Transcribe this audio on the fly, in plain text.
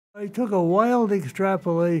I took a wild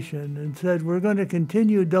extrapolation and said we're going to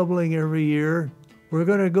continue doubling every year. We're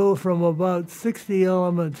going to go from about 60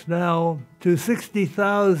 elements now to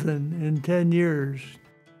 60,000 in 10 years.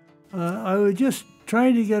 I was just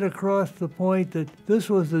trying to get across the point that this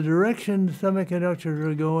was the direction semiconductors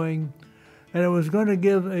are going, and it was going to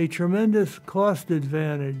give a tremendous cost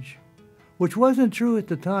advantage, which wasn't true at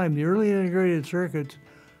the time. The early integrated circuits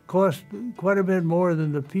cost quite a bit more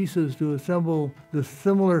than the pieces to assemble the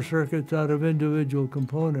similar circuits out of individual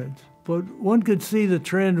components. But one could see the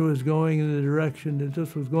trend was going in the direction that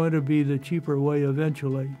this was going to be the cheaper way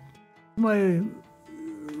eventually. My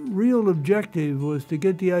real objective was to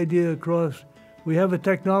get the idea across, we have a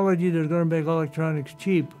technology that's going to make electronics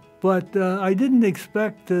cheap. But I didn't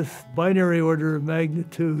expect this binary order of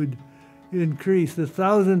magnitude increase, the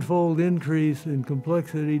 1,000-fold increase in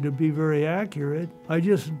complexity to be very accurate. I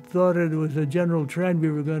just thought it was a general trend we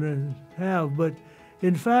were going to have, but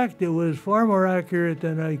in fact it was far more accurate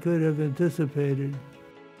than I could have anticipated.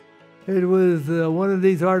 It was one of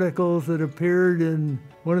these articles that appeared in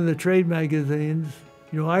one of the trade magazines.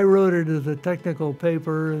 I wrote it as a technical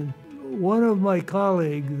paper, and one of my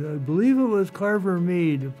colleagues, I believe it was Carver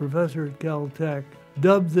Mead, a professor at Caltech,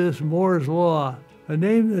 dubbed this Moore's Law, a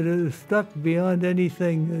name that has stuck beyond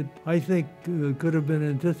anything that I think could have been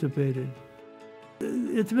anticipated.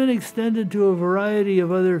 It's been extended to a variety of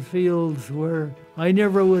other fields where I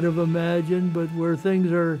never would have imagined, but where things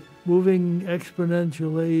are moving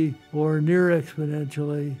exponentially or near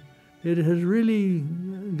exponentially. It has really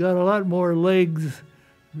got a lot more legs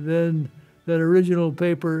than that original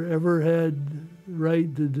paper ever had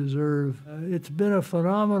right to deserve. It's been a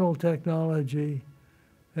phenomenal technology,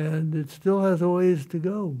 and it still has a ways to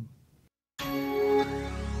go.